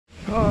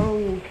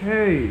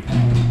Okay.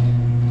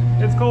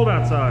 It's cold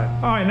outside.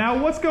 All right, now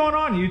what's going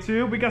on,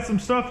 YouTube? We got some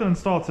stuff to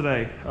install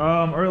today,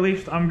 or at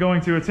least I'm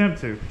going to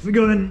attempt to. So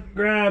go ahead and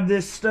grab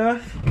this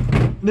stuff.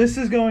 This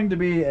is going to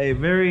be a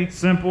very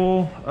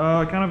simple,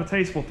 kind of a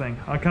tasteful thing.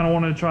 I kind of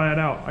wanted to try it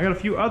out. I got a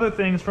few other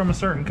things from a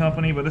certain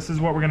company, but this is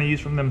what we're gonna use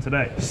from them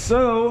today.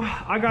 So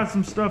I got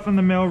some stuff in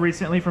the mail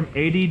recently from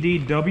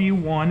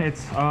ADDW1.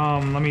 It's,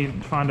 let me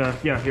find a,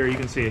 yeah, here, you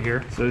can see it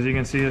here. So as you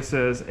can see, it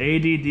says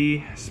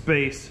ADD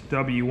space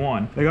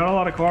W1. They got a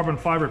lot of carbon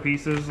fiber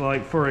pieces,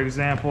 like for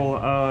example,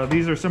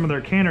 these are some of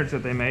their canards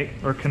that they make,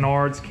 or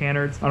canards.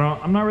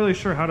 I'm not really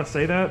sure how to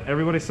say that.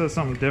 Everybody says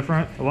something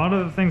different. A lot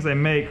of the things they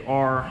make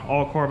are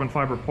all carbon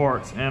fiber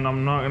parts, and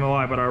I'm not gonna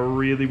lie, but I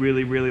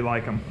really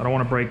like them. I don't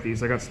want to break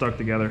these. I got stuck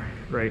together.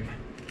 Great.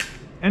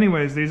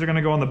 Anyways, these are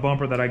gonna go on the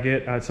bumper that I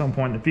get at some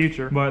point in the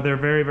future, but they're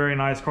very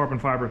nice carbon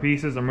fiber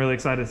pieces. I'm really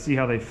excited to see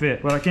how they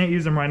fit, but I can't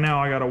use them right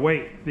now. I gotta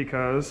wait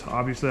because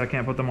obviously I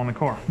can't put them on the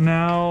car.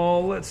 Now,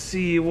 let's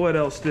see, what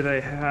else do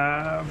they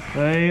have?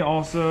 They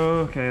also,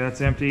 okay,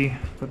 that's empty.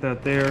 Put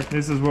that there.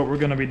 This is what we're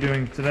gonna be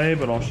doing today,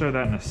 but I'll show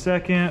that in a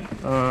second.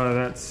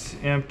 That's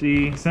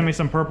empty. Sent me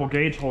some purple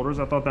gauge holders.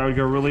 I thought that would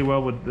go really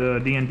well with the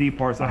D&D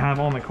parts I have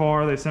on the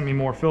car. They sent me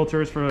more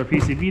filters for the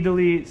PCB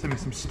delete, sent me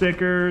some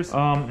stickers,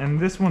 and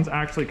this one's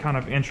actually kind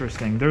of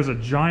interesting. There's a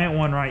giant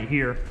one right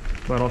here,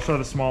 but I'll show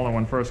the smaller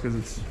one first because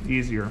it's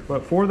easier.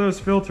 But for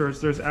those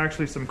filters, there's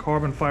actually some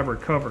carbon fiber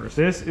covers.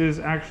 This is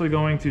actually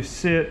going to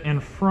sit in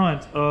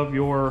front of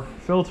your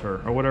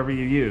filter or whatever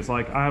you use.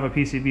 Like I have a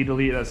PCB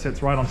delete that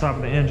sits right on top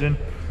of the engine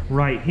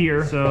right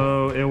here,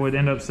 so it would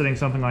end up sitting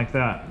something like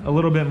that. A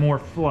little bit more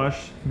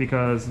flush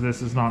because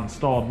this is not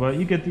installed, but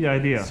you get the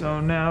idea.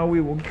 So now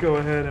we will go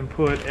ahead and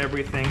put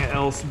everything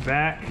else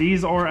back.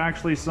 These are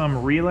actually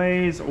some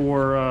relays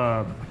or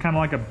kind of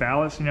like a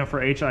ballast, you know,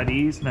 for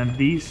HIDs. And then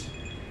these,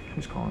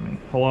 who's calling me?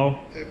 Hello?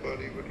 Hey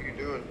buddy, what are you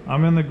doing?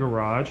 I'm in the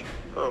garage.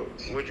 Oh,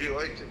 would you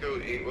like to go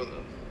eat with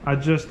us? I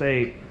just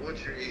ate.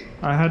 What's your eat?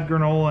 I had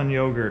granola and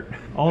yogurt.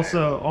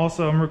 Also,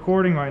 I'm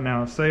recording right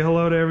now. Say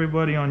hello to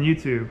everybody on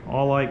YouTube.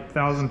 All like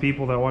 1,000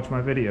 people that watch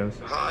my videos.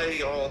 Hi,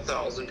 all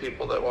 1,000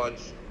 people that watch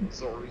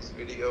Zori's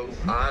videos.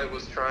 I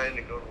was trying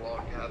to go to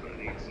Log Cabin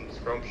and eat some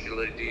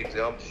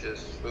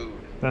scrumptious food.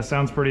 That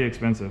sounds pretty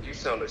expensive. You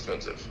sound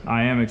expensive.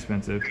 I am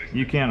expensive.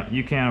 You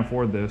can't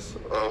afford this.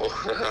 Oh.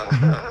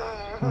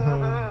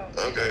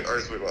 Okay,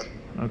 alright, sweet bud.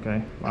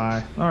 Okay,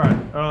 bye.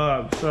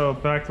 Alright, so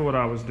back to what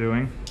I was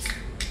doing.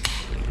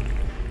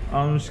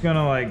 I'm just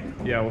gonna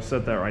we'll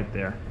set that right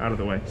there, out of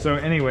the way. So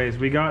anyways,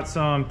 we got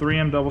some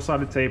 3M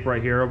double-sided tape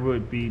right here. I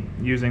would be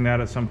using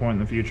that at some point in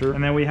the future.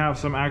 And then we have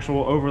some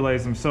actual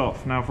overlays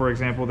themselves. Now, for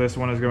example, this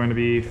one is going to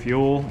be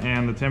fuel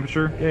and the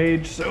temperature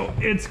gauge. So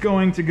it's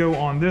going to go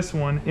on this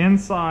one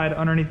inside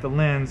underneath the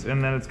lens,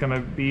 and then it's gonna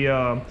be,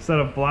 instead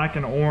of black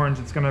and orange,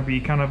 it's gonna be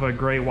kind of a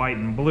gray, white,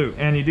 and blue.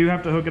 And you do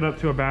have to hook it up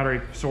to a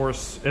battery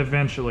source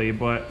eventually,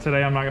 but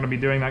today I'm not gonna be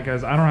doing that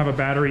because I don't have a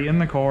battery in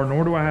the car,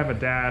 nor do I have a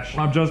dash.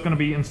 I'm just gonna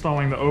be installing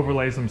the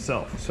overlays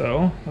themselves.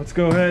 So let's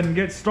go ahead and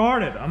get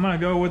started. I'm gonna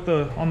go with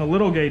on the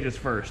little gauges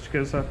first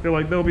because I feel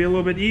like they'll be a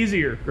little bit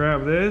easier.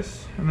 Grab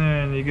this, and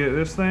then you get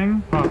this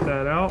thing, pop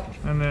that out,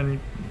 and then you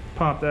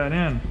pop that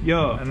in.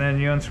 And then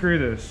you unscrew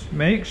this.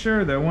 Make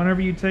sure that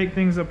whenever you take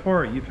things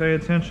apart, you pay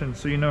attention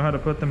so you know how to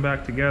put them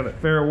back together.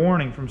 Fair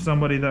warning from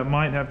somebody that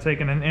might have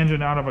taken an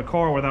engine out of a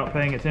car without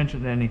paying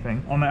attention to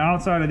anything. On the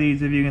outside of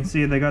these, if you can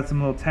see, they got some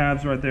little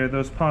tabs right there.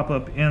 Those pop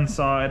up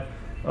inside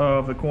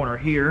of the corner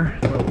here,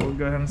 but we'll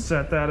go ahead and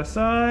set that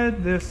aside.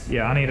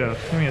 I need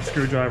give me a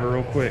screwdriver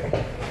real quick.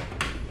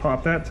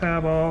 Pop that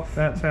tab off,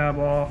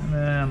 and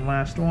then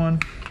last one.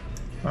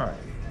 All right.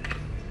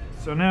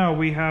 So now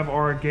we have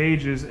our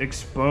gauges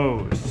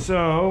exposed.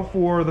 So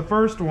for the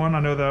first one,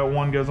 I know that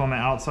one goes on the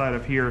outside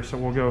of here, so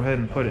we'll go ahead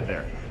and put it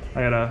there.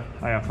 I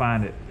gotta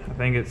find it. I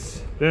think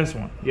it's this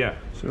one. Yeah.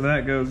 So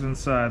that goes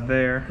inside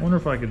there. I wonder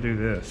if I could do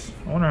this.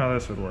 I wonder how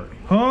this would work.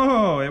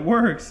 Oh, it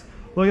works.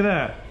 Look at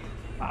that.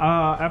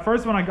 At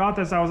first when I got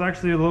this, I was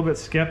actually a little bit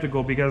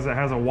skeptical because it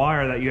has a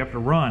wire that you have to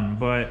run,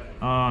 but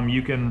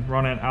you can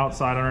run it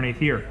outside underneath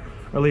here.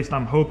 Or at least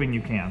I'm hoping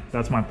you can.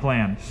 That's my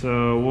plan.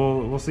 So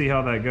we'll see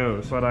how that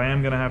goes. But I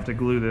am gonna have to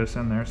glue this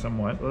in there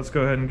somewhat. Let's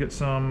go ahead and get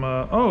some,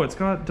 oh, it's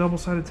got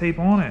double-sided tape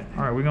on it.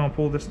 All right, we're gonna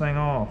pull this thing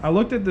off. I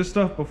looked at this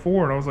stuff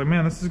before and I was like,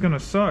 man, this is gonna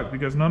suck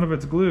because none of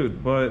it's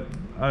glued, but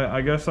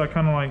I guess I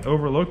kind of like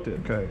overlooked it.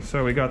 Okay,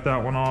 so we got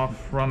that one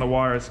off. Run the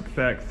wires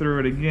back through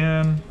it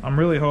again. I'm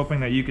really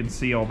hoping that you can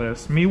see all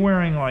this. Me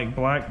wearing like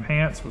black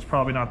pants was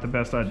probably not the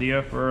best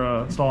idea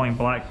for installing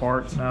black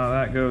parts. Now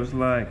that goes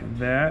like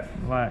that,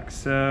 like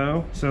so.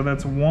 go. So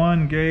that's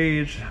 1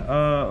 gauge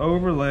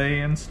overlay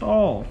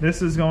installed.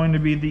 This is going to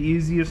be the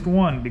easiest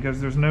one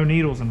because there's no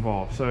needles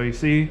involved. So you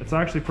see, it's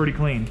actually pretty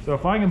clean. So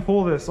if I can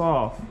pull this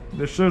off,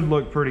 this should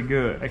look pretty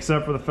good,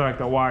 except for the fact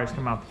that wires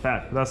come out the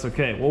pack. But that's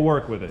okay, we'll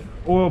work with it.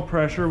 Oil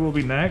pressure will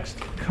be next.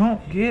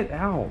 Don't get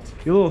out,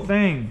 you little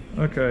thing.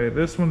 Okay,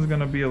 this one's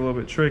gonna be a little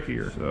bit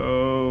trickier.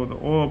 So the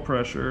oil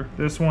pressure,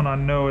 this one I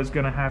know is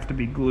gonna have to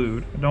be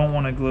glued. I don't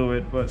wanna glue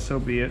it, but so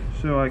be it.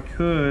 So I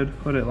could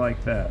put it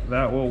like that.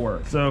 That will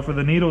work. So for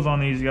the needles on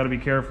these, you gotta be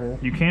careful.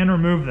 You can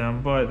remove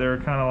them, but they're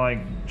kind of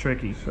like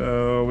tricky.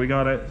 So we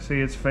got it,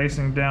 see it's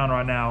facing down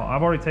right now.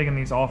 I've already taken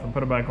these off and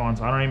put it back on,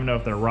 so I don't even know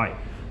if they're right.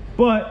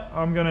 But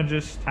I'm gonna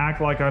just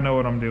act like I know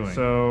what I'm doing.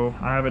 So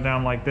I have it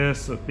down like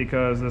this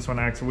because this one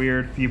acts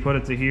weird. If you put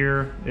it to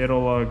here,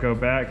 it'll go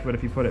back, but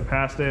if you put it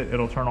past it,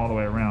 it'll turn all the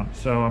way around.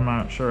 So I'm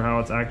not sure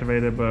how it's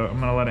activated, but I'm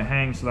gonna let it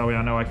hang so that way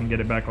I know I can get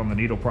it back on the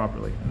needle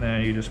properly. And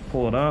then you just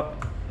pull it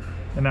up.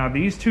 And now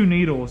these 2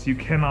 needles, you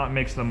cannot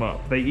mix them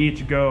up. They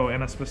each go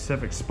in a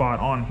specific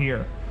spot on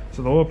here.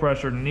 So the oil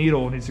pressure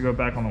needle needs to go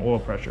back on the oil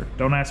pressure.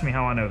 Don't ask me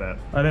how I know that.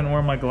 I didn't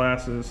wear my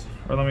glasses,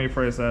 or let me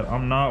rephrase that.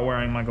 I'm not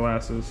wearing my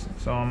glasses,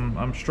 so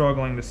I'm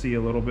struggling to see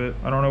a little bit.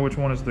 I don't know which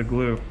one is the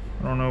glue.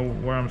 I don't know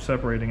where I'm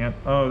separating it.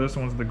 Oh, this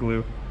one's the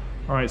glue.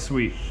 All right,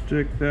 sweet.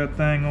 Stick that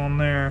thing on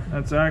there.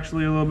 That's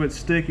actually a little bit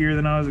stickier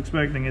than I was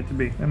expecting it to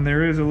be. And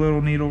there is a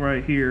little needle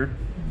right here,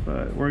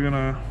 but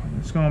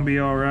it's gonna be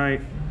all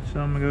right. So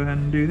I'm gonna go ahead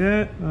and do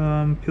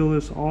that. Peel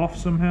this off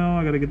somehow.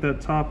 I gotta get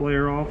that top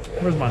layer off.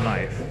 Where's my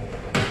knife?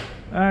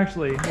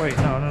 Actually, wait,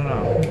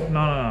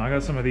 no, I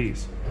got some of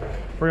these.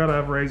 Forgot I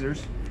have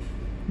razors.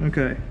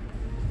 Okay,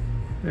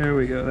 there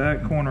we go,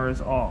 that corner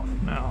is off.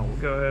 Now we'll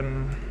go ahead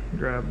and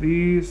grab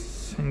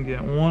these and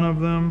get one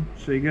of them.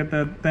 So you get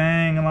that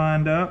thing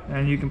lined up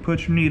and you can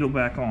put your needle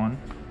back on.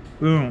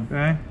 Boom,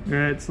 okay?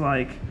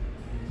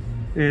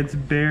 It's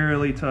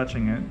barely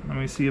touching it. Let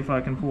me see if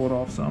I can pull it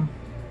off some.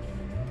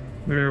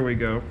 There we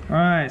go. All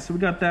right, so we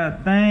got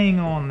that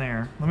thing on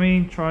there. Let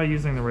me try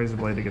using the razor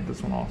blade to get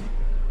this one off.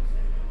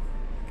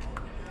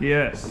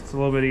 Yes, it's a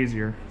little bit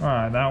easier. All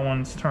right, that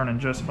one's turning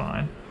just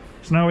fine.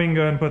 So now we can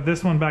go ahead and put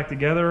this one back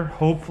together.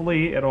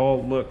 Hopefully it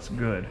all looks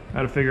good. I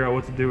had to figure out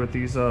what to do with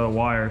these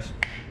wires.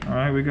 All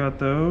right, we got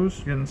those.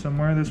 Getting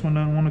somewhere. This one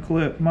doesn't want to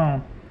clip. Come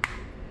on.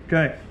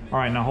 Okay. All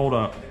right, now hold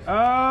up.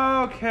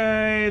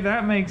 Okay,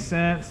 that makes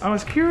sense. I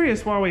was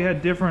curious why we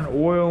had different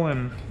oil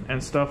and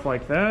stuff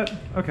like that.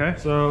 Okay,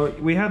 so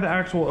we had the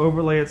actual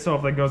overlay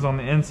itself that goes on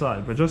the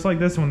inside, but just like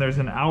this one, there's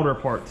an outer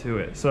part to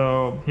it.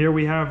 So here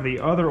we have the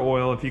other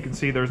oil. If you can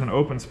see, there's an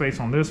open space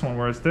on this one,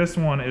 whereas this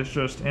one is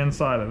just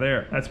inside of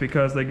there. That's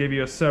because they give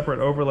you a separate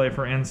overlay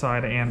for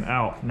inside and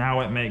out. Now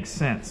it makes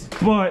sense.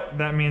 But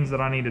that means that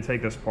I need to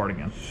take this apart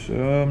again.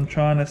 So I'm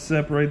trying to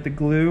separate the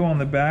glue on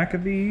the back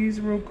of these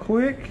real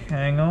quick.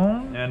 Hang on.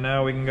 And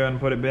now we can go ahead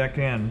and put it back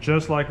in,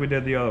 just like we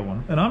did the other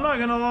one. And I'm not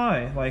gonna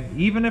lie, like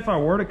even if I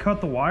were to cut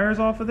the wires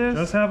off of this,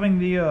 just having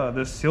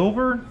the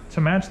silver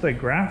to match the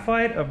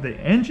graphite of the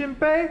engine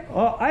bay,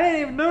 oh, I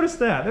didn't even notice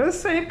that. They're the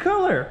same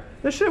color.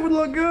 This shit would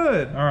look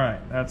good. All right,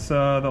 that's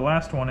the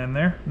last one in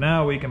there.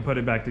 Now we can put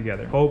it back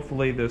together.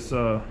 Hopefully this,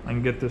 I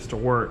can get this to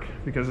work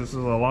because this is a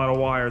lot of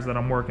wires that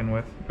I'm working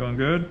with. Going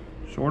good,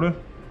 sorta,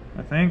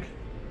 I think.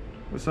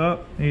 What's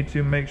up? Need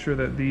to make sure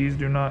that these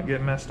do not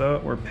get messed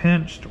up or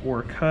pinched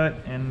or cut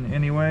in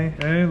any way.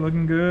 Okay,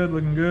 looking good,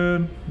 looking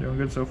good. Doing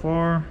good so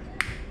far.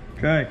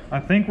 Okay, I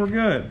think we're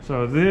good.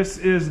 So this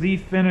is the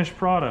finished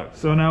product.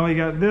 So now we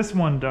got this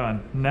one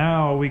done.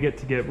 Now we get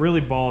to get really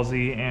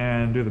ballsy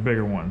and do the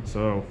bigger one.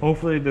 So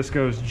hopefully this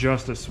goes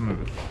just as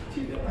smooth.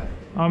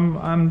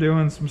 I'm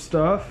doing some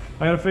stuff.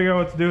 I gotta figure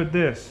out what to do with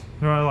this.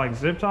 Do I like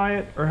zip tie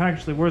it? Or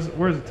actually, where's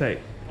the tape?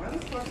 Why the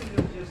fuck is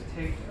it just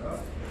taped up?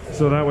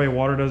 So that way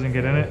water doesn't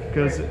get in it,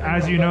 because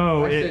as you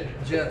know, I said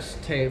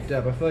just taped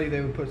up. I feel like they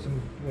would put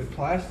some with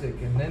plastic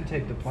and then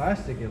tape the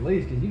plastic at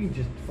least, because you can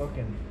just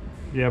fucking.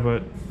 Yeah, but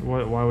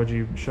why would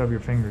you shove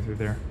your finger through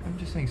there? I'm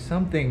just saying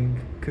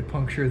something could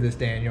puncture this,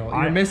 Daniel.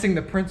 You're missing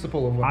the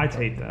principle of what I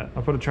taped that.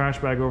 I put a trash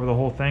bag over the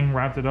whole thing,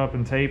 wrapped it up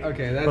in tape.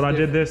 Okay, that's But I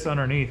different. did this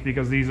underneath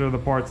because these are the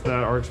parts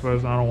that are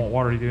exposed and I don't want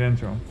water to get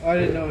into them. I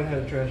didn't know it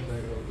had a trash bag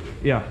over it.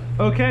 Yeah.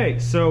 Okay,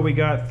 so we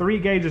got 3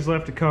 gauges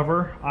left to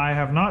cover. I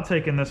have not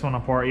taken this one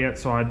apart yet,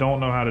 so I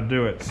don't know how to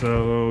do it.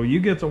 So you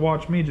get to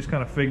watch me just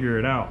kind of figure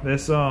it out.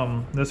 This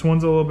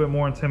one's a little bit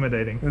more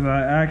intimidating because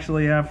I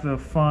actually have to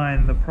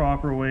find the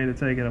proper way to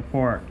take it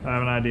apart. I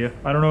have an idea.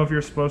 I don't know if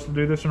you're supposed to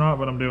do this or not,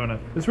 but I'm doing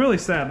it. It's really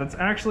sad. That's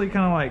actually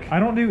kind of like,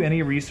 I don't do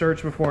any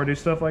research before I do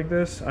stuff like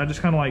this. I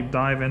just kind of like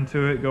dive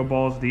into it, go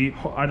balls deep.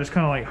 I just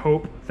kind of like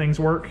hope things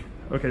work.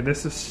 Okay,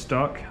 this is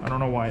stuck. I don't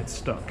know why it's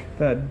stuck.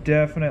 That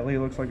definitely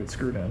looks like it's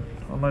screwed in,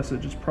 unless it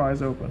just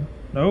pries open.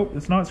 Nope,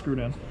 it's not screwed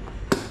in.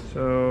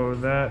 So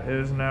that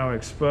is now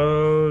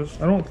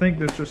exposed. I don't think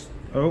this just,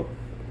 oh,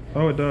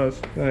 it does.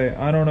 Okay,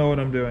 I don't know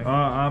what I'm doing.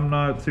 I'm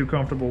not too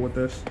comfortable with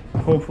this.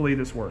 Hopefully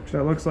this works.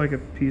 That looks like a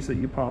piece that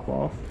you pop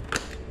off.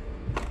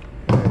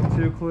 Okay,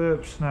 2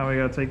 clips. Now we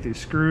gotta take these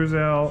screws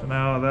out. So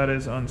now that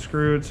is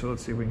unscrewed, so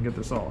let's see if we can get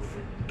this off.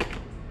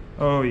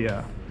 Oh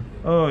yeah.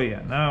 Oh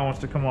yeah. Now it wants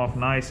to come off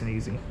nice and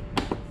easy.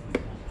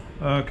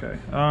 Okay.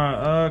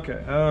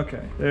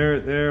 Okay.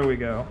 There we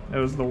go. It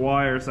was the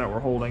wires that were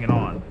holding it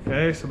on.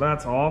 Okay, so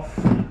that's off.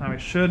 Now we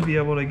should be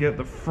able to get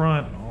the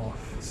front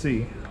off. Let's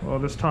see. Well,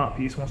 this top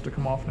piece wants to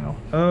come off now.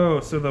 Oh,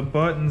 so the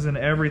buttons and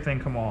everything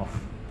come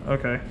off.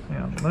 Okay.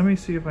 Yeah. Let me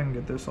see if I can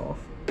get this off.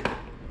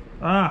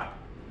 Ah.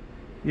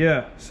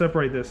 Yeah.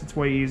 Separate this. It's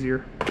way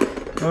easier.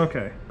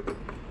 Okay.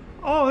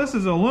 Oh, this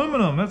is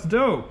aluminum. That's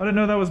dope. I didn't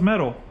know that was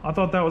metal. I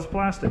thought that was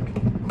plastic.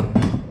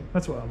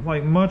 That's what,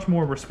 like, much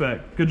more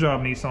respect. Good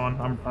job, Nissan.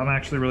 I'm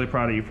actually really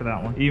proud of you for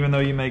that one. Even though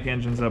you make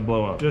engines that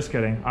blow up. Just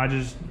kidding. I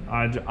just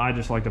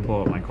like to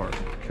blow up my cars.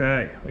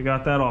 Okay, we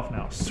got that off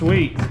now.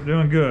 Sweet. We're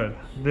doing good.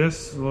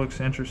 This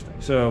looks interesting.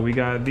 So we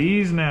got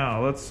these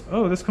now. Let's.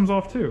 Oh, this comes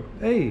off too.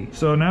 Hey.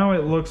 So now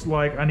it looks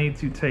like I need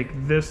to take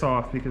this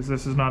off because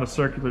this is not a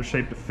circular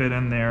shape to fit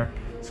in there.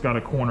 It's got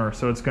a corner,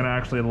 so it's gonna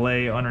actually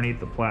lay underneath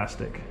the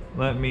plastic.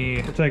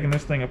 We're taking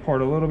this thing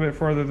apart a little bit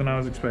further than I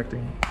was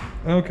expecting.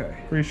 Okay,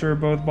 pretty sure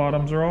both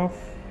bottoms are off.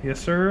 Yes,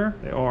 sir,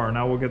 they are.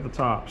 Now we'll get the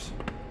tops.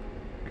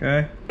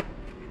 Okay,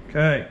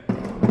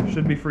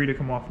 should be free to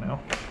come off now.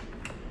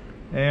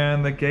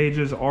 And the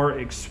gauges are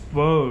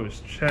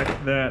exposed. Check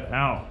that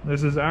out.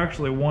 This is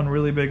actually one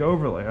really big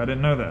overlay. I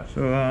didn't know that.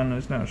 So that one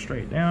is now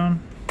straight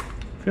down.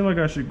 I feel like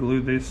I should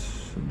glue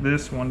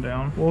this one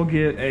down. We'll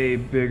get a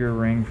bigger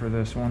ring for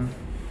this one.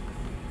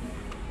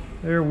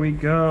 There we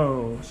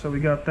go. So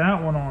we got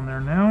that one on there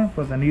now.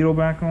 Put the needle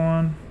back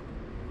on.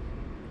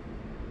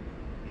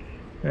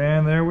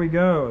 And there we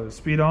go. The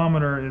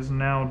speedometer is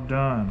now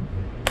done.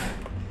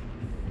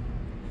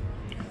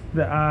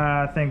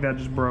 I think that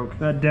just broke.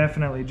 That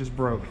definitely just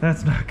broke.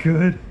 That's not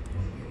good.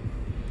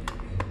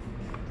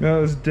 That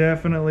was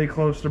definitely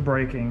close to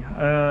breaking.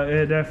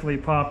 It definitely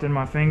popped in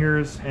my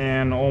fingers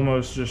and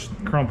almost just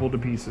crumpled to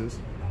pieces.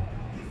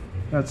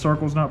 That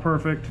circle's not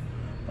perfect.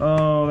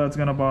 Oh, that's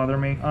gonna bother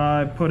me.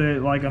 I put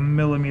it like a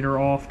millimeter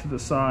off to the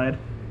side.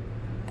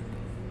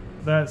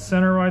 That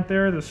center right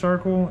there, the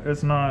circle,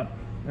 it's not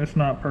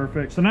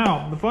perfect. So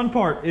now the fun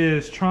part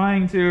is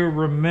trying to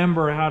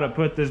remember how to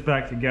put this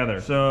back together.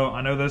 So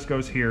I know this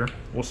goes here.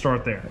 We'll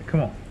start there.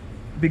 Come on.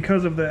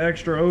 Because of the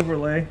extra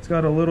overlay, it's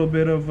got a little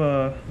bit of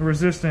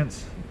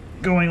resistance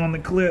going on the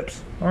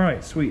clips. All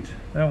right, sweet.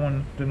 That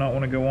one did not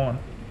want to go on.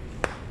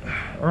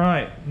 All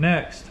right,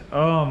 next.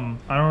 I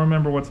don't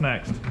remember what's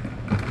next.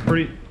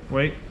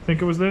 Wait,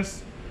 think it was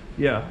this?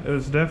 Yeah, it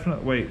was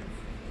definitely, wait.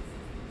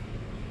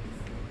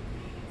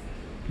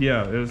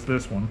 Yeah, it was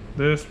this one.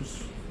 This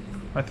was,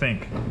 I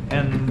think.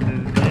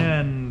 And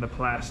then the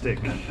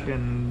plastic,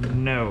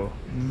 and no.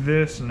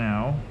 This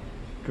now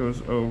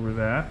goes over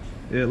that.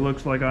 It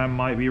looks like I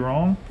might be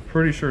wrong.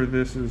 Pretty sure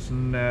this is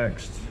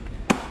next.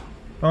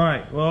 All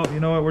right, well,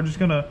 you know what? We're just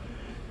gonna,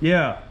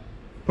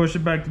 push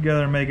it back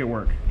together and make it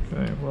work.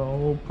 Okay, well,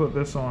 we'll put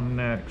this on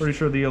next. Pretty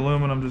sure the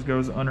aluminum just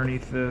goes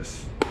underneath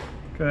this.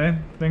 Okay,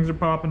 things are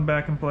popping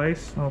back in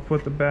place. I'll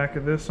put the back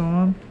of this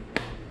on.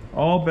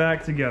 All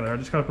back together. I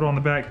just gotta put on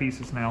the back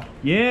pieces now.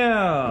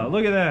 Yeah,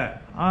 look at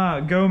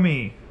that. Go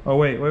me. Oh,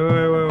 wait.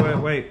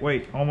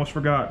 Almost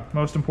forgot.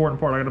 Most important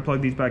part, I gotta plug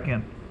these back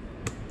in.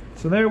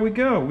 So there we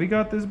go. We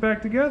got this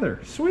back together.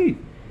 Sweet.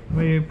 Let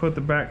me put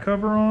the back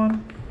cover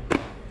on.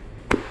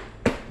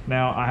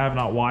 Now, I have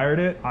not wired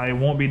it. I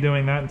won't be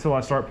doing that until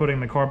I start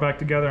putting the car back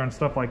together and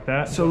stuff like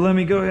that. So let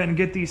me go ahead and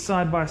get these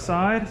side by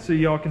side so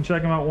y'all can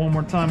check them out one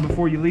more time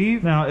before you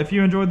leave. Now, if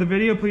you enjoyed the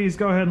video, please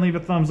go ahead and leave a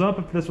thumbs up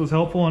if this was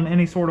helpful in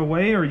any sort of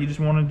way, or you just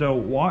wanted to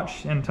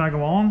watch and tag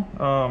along.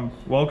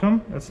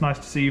 Welcome. It's nice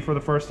to see you for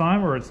the first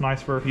time, or it's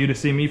nice for you to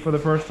see me for the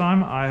first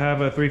time. I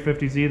have a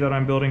 350Z that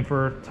I'm building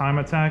for time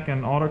attack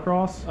and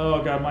autocross.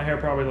 Oh God, my hair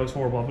probably looks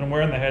horrible. I've been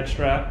wearing the head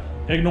strap.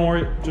 Ignore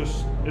it,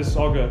 it's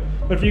all good.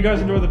 But if you guys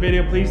enjoyed the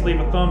video, please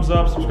leave a thumbs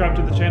up, subscribe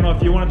to the channel.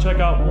 If you want to check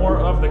out more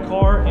of the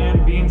car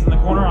and Beans in the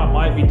corner, I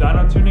might be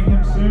dyno tuning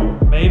him soon.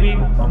 Maybe,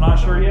 I'm not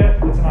sure yet.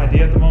 It's an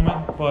idea at the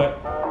moment, but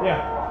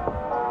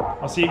yeah.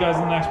 I'll see you guys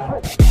in the next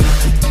one.